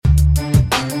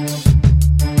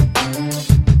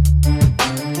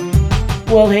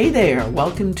Well, hey there.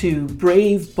 Welcome to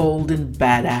Brave, Bold, and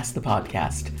Badass, the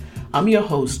podcast. I'm your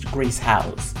host, Grace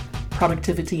Howes,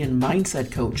 productivity and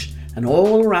mindset coach, and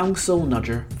all-around soul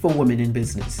nudger for women in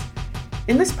business.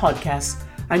 In this podcast,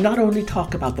 I not only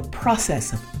talk about the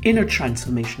process of inner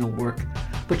transformational work,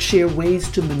 but share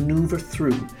ways to maneuver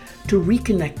through to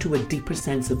reconnect to a deeper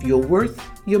sense of your worth,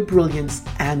 your brilliance,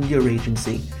 and your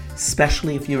agency,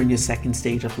 especially if you're in your second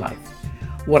stage of life.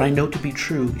 What I know to be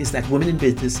true is that women in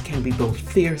business can be both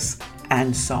fierce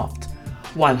and soft,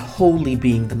 while wholly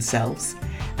being themselves,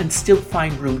 and still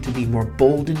find room to be more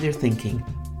bold in their thinking,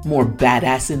 more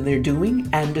badass in their doing,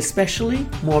 and especially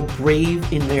more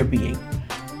brave in their being.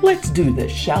 Let's do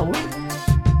this, shall we?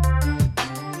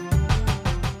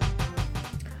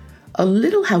 A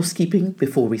little housekeeping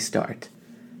before we start.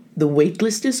 The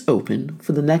waitlist is open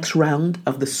for the next round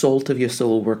of the Salt of Your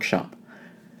Soul workshop.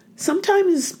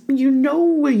 Sometimes you know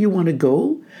where you want to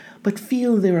go, but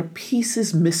feel there are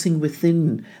pieces missing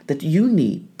within that you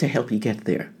need to help you get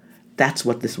there. That's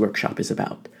what this workshop is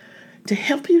about. To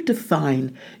help you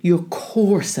define your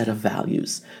core set of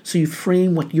values so you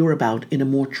frame what you're about in a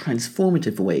more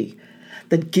transformative way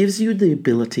that gives you the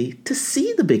ability to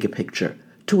see the bigger picture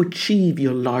to achieve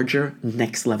your larger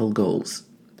next level goals.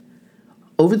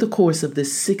 Over the course of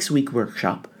this 6-week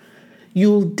workshop,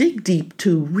 you'll dig deep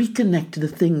to reconnect to the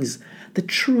things that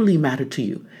truly matter to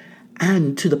you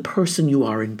and to the person you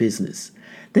are in business.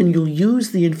 Then you'll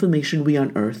use the information we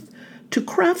unearth to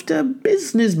craft a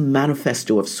business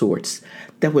manifesto of sorts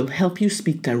that will help you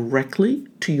speak directly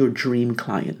to your dream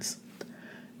clients.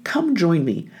 Come join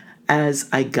me as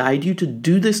I guide you to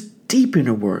do this deep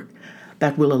inner work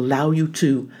that will allow you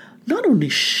to not only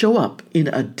show up in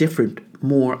a different,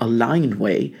 more aligned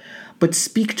way, but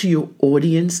speak to your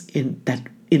audience in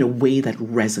a way that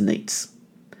resonates.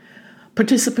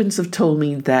 Participants have told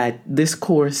me that this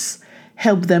course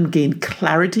helped them gain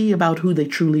clarity about who they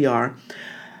truly are,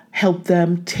 help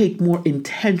them take more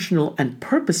intentional and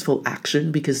purposeful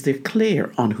action because they're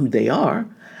clear on who they are,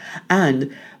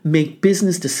 and make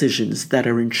business decisions that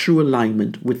are in true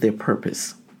alignment with their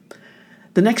purpose.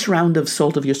 The next round of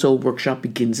Salt of Your Soul workshop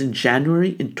begins in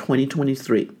January in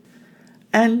 2023.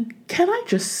 And can I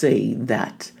just say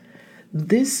that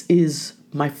this is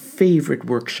my favorite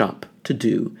workshop to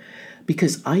do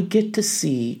because I get to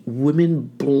see women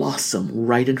blossom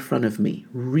right in front of me,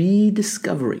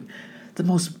 rediscovering the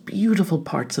most beautiful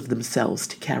parts of themselves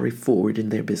to carry forward in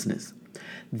their business.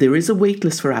 There is a wait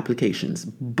list for applications,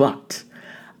 but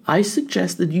I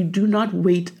suggest that you do not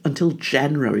wait until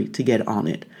January to get on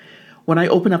it. When I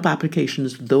open up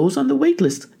applications, those on the wait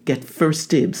list get first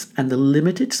dibs, and the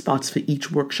limited spots for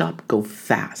each workshop go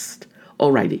fast.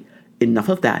 Alrighty, enough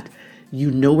of that. You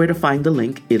know where to find the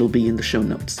link. It'll be in the show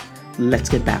notes. Let's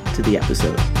get back to the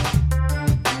episode.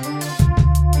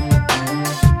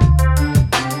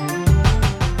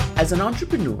 As an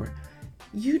entrepreneur,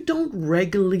 you don't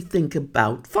regularly think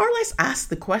about, far less ask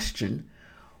the question,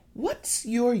 what's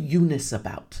your you-ness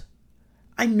about?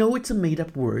 I know it's a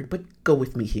made-up word, but go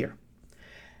with me here.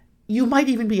 You might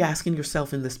even be asking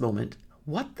yourself in this moment,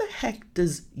 what the heck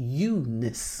does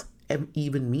you-ness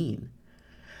even mean?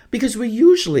 Because we're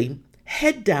usually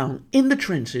head down in the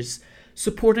trenches,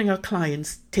 supporting our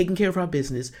clients, taking care of our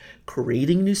business,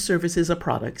 creating new services or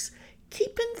products,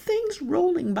 keeping things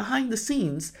rolling behind the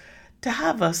scenes to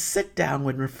have a sit down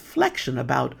with reflection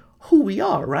about who we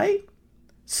are, right?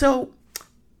 So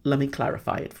let me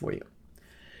clarify it for you.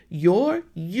 Your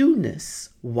you-ness,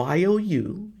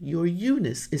 Y-O-U, your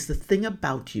you-ness is the thing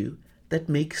about you that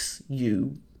makes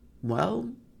you, well,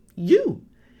 you.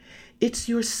 It's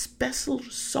your special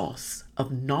sauce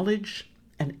of knowledge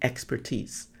and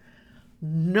expertise.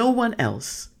 No one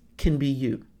else can be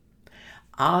you.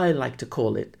 I like to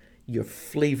call it your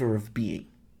flavor of being.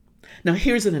 Now,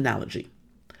 here's an analogy.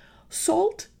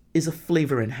 Salt is a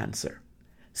flavor enhancer.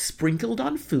 Sprinkled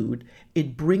on food,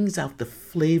 it brings out the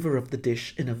flavor of the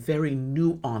dish in a very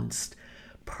nuanced,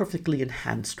 perfectly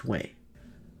enhanced way.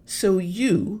 So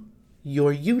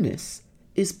your you-ness,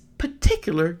 is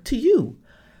particular to you.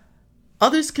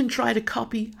 Others can try to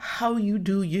copy how you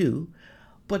do you,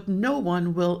 but no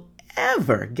one will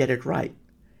ever get it right.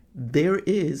 There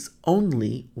is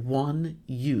only one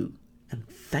you, and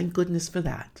thank goodness for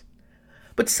that.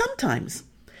 But sometimes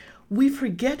we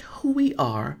forget who we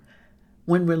are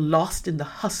when we're lost in the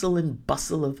hustle and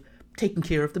bustle of taking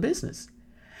care of the business.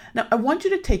 Now, I want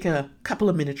you to take a couple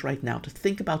of minutes right now to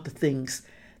think about the things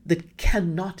that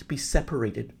cannot be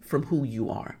separated from who you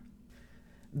are.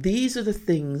 These are the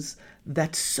things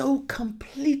that so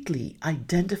completely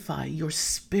identify your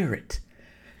spirit,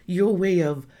 your way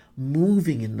of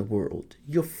moving in the world,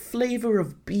 your flavor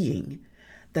of being,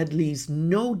 that leaves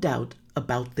no doubt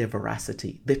about their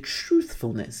veracity, their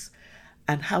truthfulness,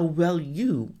 and how well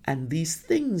you and these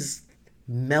things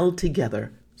meld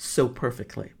together so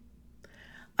perfectly.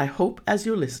 I hope as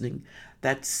you're listening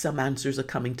that some answers are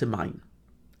coming to mind.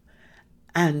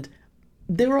 And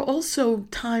there are also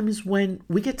times when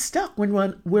we get stuck,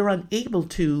 when we're unable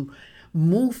to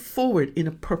move forward in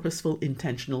a purposeful,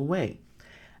 intentional way.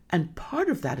 And part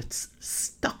of that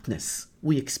stuckness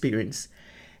we experience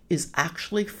is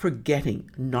actually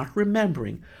forgetting, not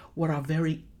remembering what our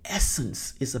very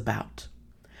essence is about.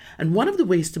 And one of the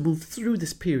ways to move through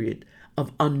this period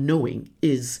of unknowing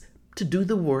is to do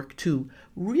the work to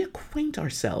reacquaint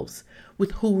ourselves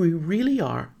with who we really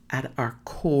are at our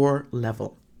core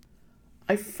level.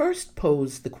 I first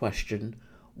posed the question,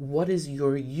 what is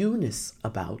your you-ness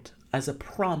about, as a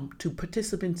prompt to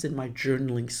participants in my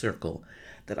journaling circle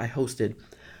that I hosted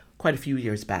quite a few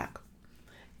years back.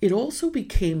 It also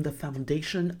became the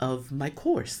foundation of my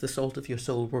course, the Salt of Your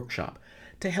Soul workshop,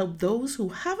 to help those who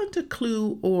haven't a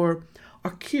clue or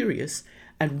are curious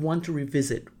and want to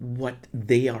revisit what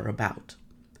they are about.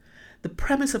 The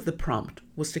premise of the prompt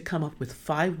was to come up with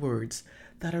 5 words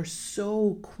that are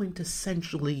so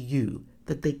quintessentially you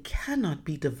that they cannot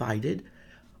be divided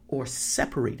or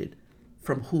separated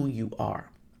from who you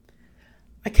are.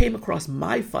 I came across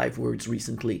my 5 words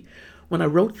recently when I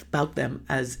wrote about them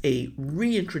as a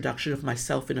reintroduction of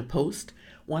myself in a post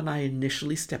when I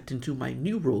initially stepped into my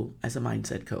new role as a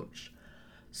mindset coach.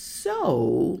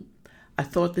 So I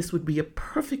thought this would be a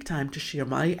perfect time to share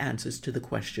my answers to the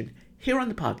question here on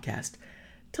the podcast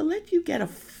to let you get a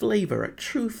flavor, a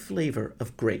true flavor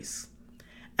of grace.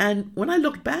 And when I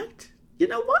looked back, you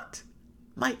know what?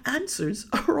 My answers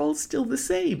are all still the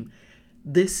same.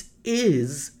 This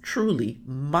is truly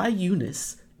my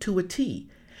you-ness to a T.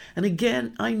 And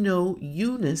again, I know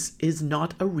you-ness is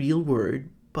not a real word,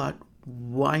 but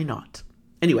why not?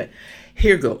 Anyway,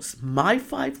 here goes. My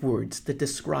 5 words that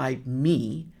describe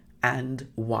me and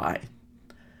why.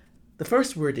 The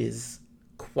first word is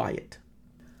quiet.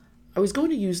 I was going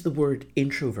to use the word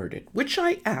introverted, which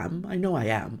I am. I know I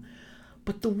am.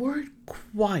 But the word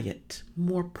quiet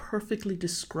more perfectly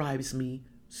describes me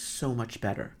so much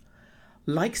better.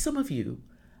 Like some of you,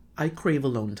 I crave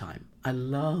alone time. I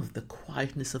love the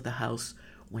quietness of the house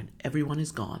when everyone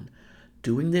is gone,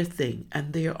 doing their thing,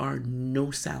 and there are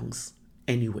no sounds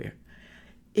anywhere.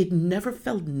 It never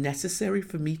felt necessary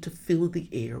for me to fill the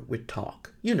air with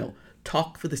talk.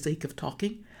 Talk for the sake of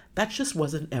talking. That just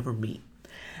wasn't ever me.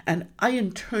 And I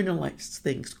internalize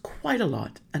things quite a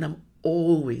lot, and I'm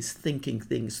always thinking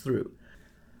things through.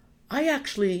 I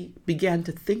actually began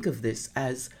to think of this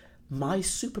as my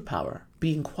superpower,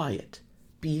 being quiet,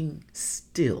 being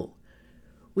still,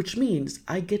 which means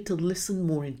I get to listen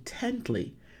more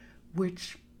intently,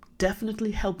 which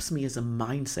definitely helps me as a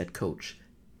mindset coach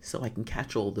so I can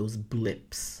catch all those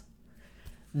blips.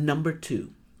 Number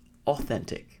 2,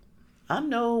 authentic. I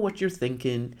know what you're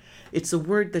thinking. It's a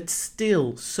word that's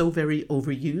still so very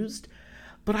overused,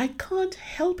 but I can't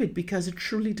help it because it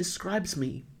truly describes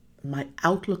me, my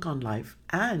outlook on life,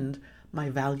 and my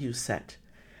value set.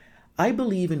 I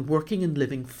believe in working and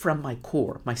living from my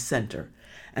core, my center,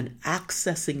 and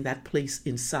accessing that place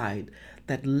inside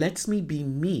that lets me be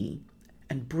me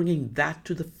and bringing that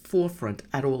to the forefront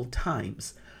at all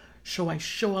times. So I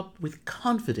show up with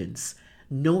confidence,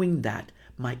 knowing that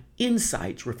my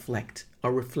insides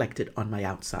are reflected on my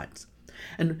outsides.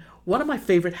 And one of my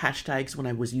favorite hashtags when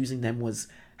I was using them was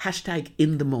hashtag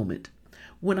in the moment.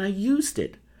 When I used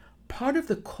it, part of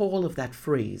the call of that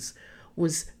phrase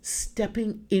was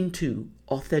stepping into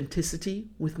authenticity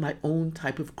with my own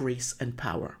type of grace and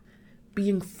power,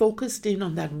 being focused in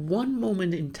on that one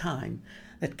moment in time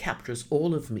that captures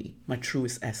all of me, my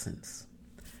truest essence.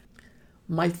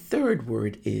 My 3rd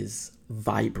word is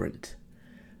vibrant.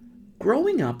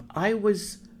 Growing up, I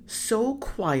was so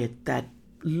quiet that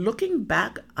looking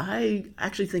back, I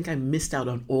actually think I missed out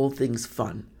on all things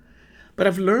fun. But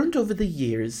I've learned over the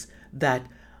years that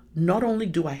not only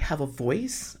do I have a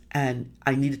voice and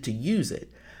I needed to use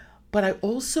it, but I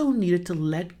also needed to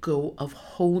let go of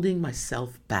holding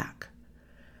myself back.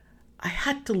 I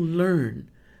had to learn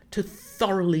to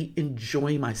thoroughly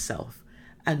enjoy myself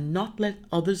and not let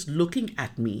others looking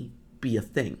at me be a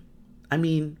thing. I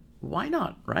mean, why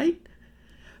not, right?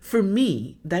 For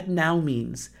me, that now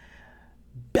means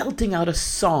belting out a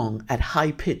song at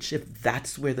high pitch if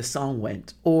that's where the song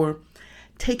went, or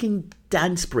taking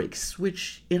dance breaks,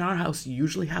 which in our house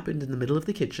usually happened in the middle of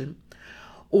the kitchen,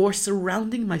 or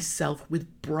surrounding myself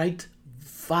with bright,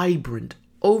 vibrant,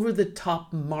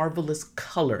 over-the-top, marvelous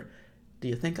color. Do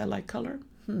you think I like color?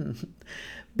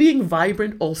 Being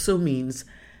vibrant also means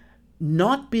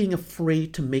Not being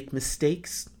afraid to make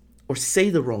mistakes or say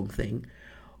the wrong thing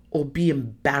or be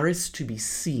embarrassed to be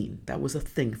seen. That was a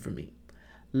thing for me.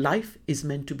 Life is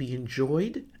meant to be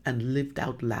enjoyed and lived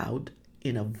out loud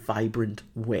in a vibrant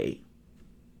way.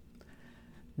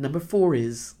 Number 4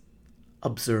 is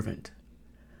observant.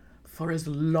 For as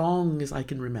long as I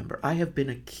can remember, I have been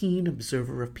a keen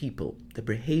observer of people, their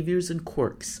behaviors and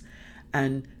quirks,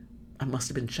 and I must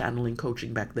have been channeling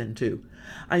coaching back then too.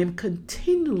 I am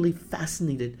continually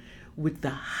fascinated with the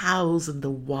hows and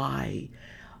the why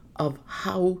of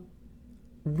how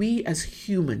we as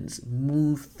humans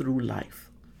move through life.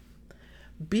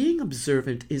 Being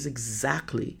observant is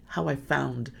exactly how I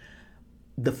found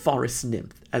the forest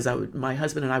nymph. My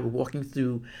husband and I were walking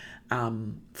through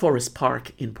Forest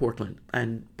Park in Portland.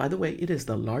 And by the way, it is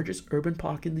the largest urban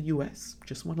park in the US.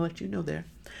 Just want to let you know there.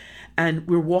 And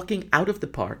we're walking out of the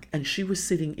park and she was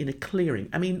sitting in a clearing.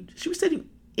 I mean, she was sitting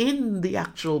in the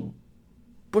actual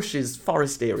bushes,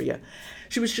 forest area.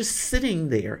 She was just sitting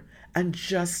there and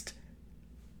just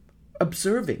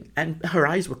observing. And her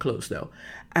eyes were closed though.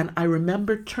 And I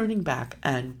remember turning back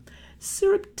and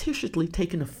surreptitiously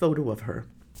taking a photo of her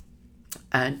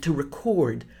and to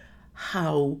record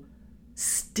how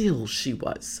still she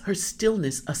was. Her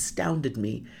stillness astounded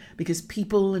me because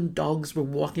people and dogs were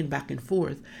walking back and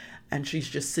forth and she's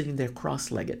just sitting there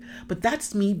cross-legged. But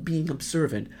that's me being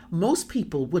observant. Most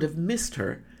people would have missed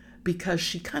her because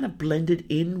she kind of blended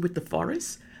in with the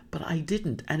forest, but I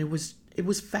didn't. And it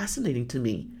was fascinating to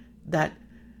me that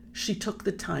she took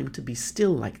the time to be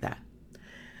still like that.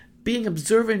 Being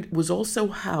observant was also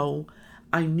how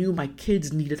I knew my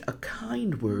kids needed a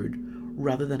kind word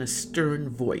rather than a stern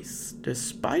voice,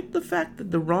 despite the fact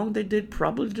that the wrong they did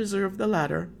probably deserved the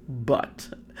latter.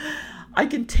 But I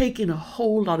can take in a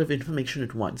whole lot of information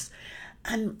at once,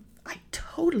 and I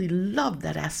totally love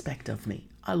that aspect of me.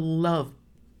 I love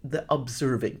the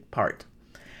observing part.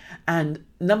 And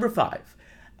number 5,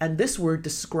 and this word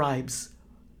describes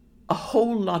a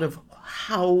whole lot of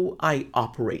how I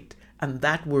operate, and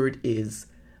that word is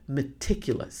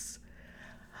meticulous.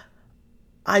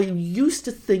 I used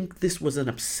to think this was an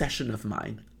obsession of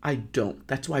mine. I don't.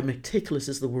 That's why meticulous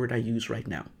is the word I use right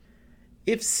now.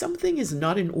 If something is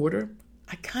not in order,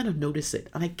 I kind of notice it,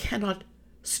 and I cannot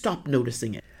stop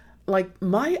noticing it. Like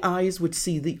my eyes would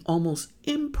see the almost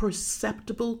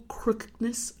imperceptible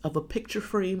crookedness of a picture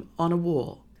frame on a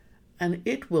wall, and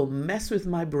it will mess with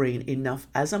my brain enough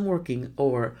as I'm working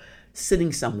or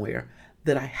sitting somewhere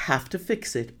that I have to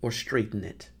fix it or straighten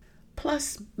it.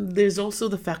 Plus, there's also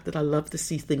the fact that I love to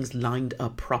see things lined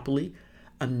up properly,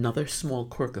 another small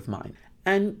quirk of mine.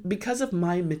 And because of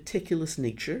my meticulous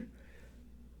nature,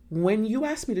 when you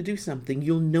ask me to do something,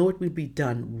 you'll know it will be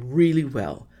done really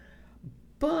well.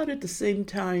 But at the same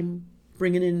time,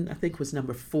 bringing in, I think it was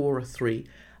number 4 or 3,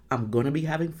 I'm going to be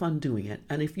having fun doing it.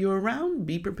 And if you're around,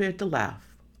 be prepared to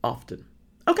laugh often.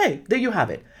 Okay, there you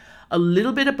have it. A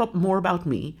little bit more about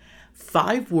me.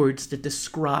 5 words that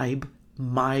describe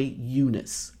my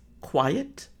you-ness: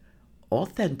 quiet,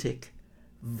 authentic,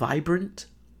 vibrant,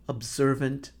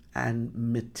 observant, and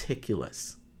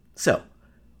meticulous. So,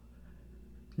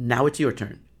 now it's your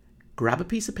turn. Grab a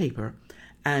piece of paper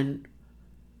and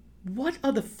what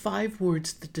are the 5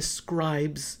 words that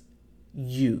describes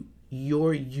you,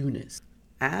 your you-ness?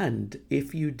 And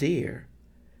if you dare,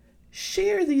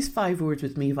 share these 5 words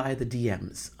with me via the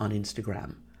DMs on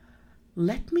Instagram.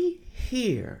 Let me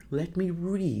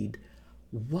read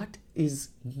what is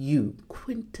you,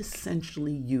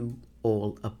 quintessentially you,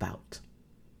 all about.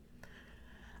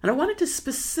 And I wanted to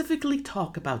specifically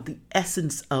talk about the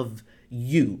essence of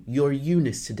you, your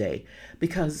you-ness today,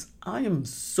 because I am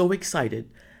so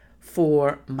excited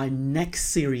for my next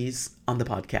series on the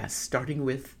podcast, starting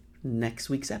with next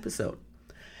week's episode.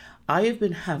 I have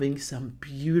been having some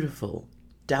beautiful,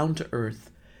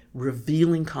 down-to-earth,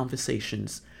 revealing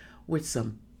conversations with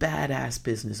some badass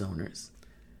business owners.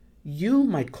 You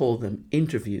might call them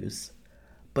interviews,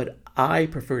 but I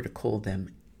prefer to call them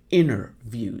inner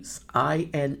views,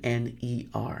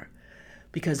 INNER,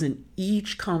 because in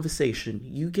each conversation,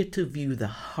 you get to view the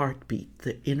heartbeat,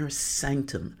 the inner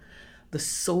sanctum, the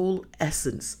soul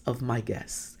essence of my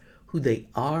guests, who they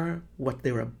are, what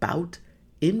they're about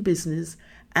in business,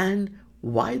 and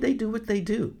why they do what they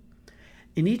do.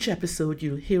 In each episode,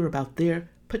 you'll hear about their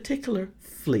particular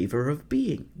flavor of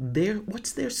being,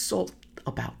 what's their salt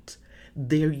about,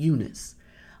 their you-ness.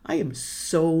 I am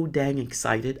so dang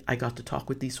excited I got to talk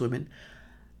with these women,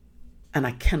 and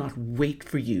I cannot wait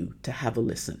for you to have a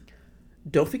listen.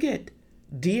 Don't forget,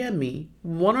 DM me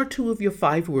 1 or 2 of your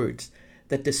 5 words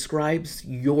that describes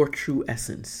your true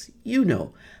essence. You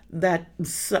know, That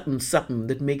something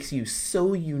that makes you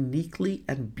so uniquely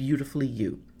and beautifully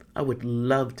you. I would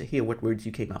love to hear what words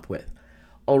you came up with.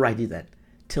 Alrighty then.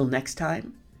 Till next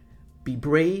time, be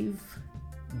brave,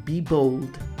 be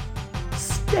bold,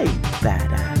 stay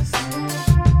badass.